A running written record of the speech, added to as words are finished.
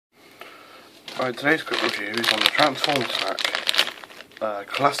Alright, today's quick review is on the Transformers pack.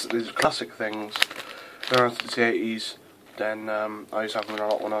 These are classic things. They're around since the 80s. Then I used to have them a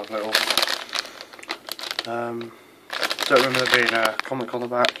lot when I was little. Don't remember there being a comic on the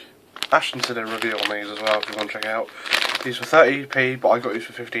back. Ashton did a review on these as well if you want to check it out. These were 30p, but I got these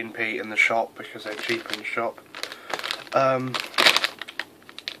for 15p in the shop because they're cheaper in the shop.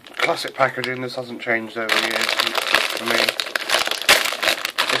 Classic packaging. This hasn't changed over the years for me.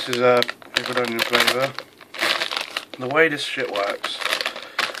 This is a pickled onion flavour. The way this shit works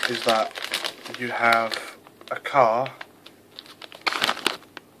is that you have a car,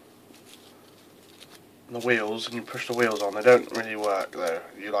 the wheels, and you push the wheels on. They don't really work though.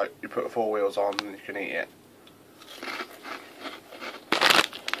 You put the 4 wheels on and you can eat it.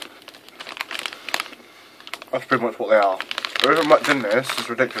 That's pretty much what they are. There isn't much in this. It's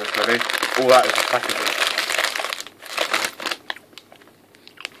ridiculous, really. All that is packaging.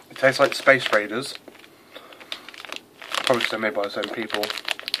 It tastes like Space Raiders. Probably because they're made by the same people.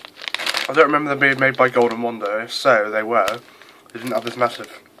 I don't remember them being made by Golden Wonder. If so, they were. They didn't have this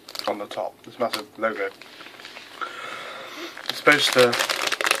massive on the top, this massive logo. It's supposed to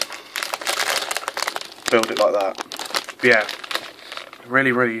build it like that. But yeah,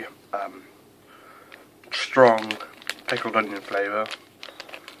 really, really strong pickled onion flavour.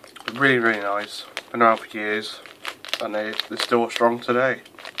 Really, really nice. Been around for years, and they're still strong today.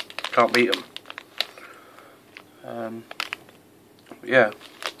 Can't beat them. Yeah,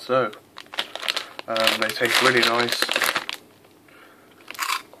 so they taste really nice.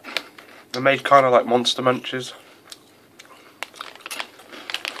 They're made kind of like Monster Munches,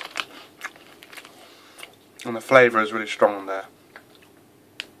 and the flavour is really strong in there.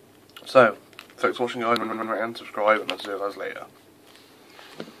 So, thanks for watching guys, and subscribe, and I'll see you guys later.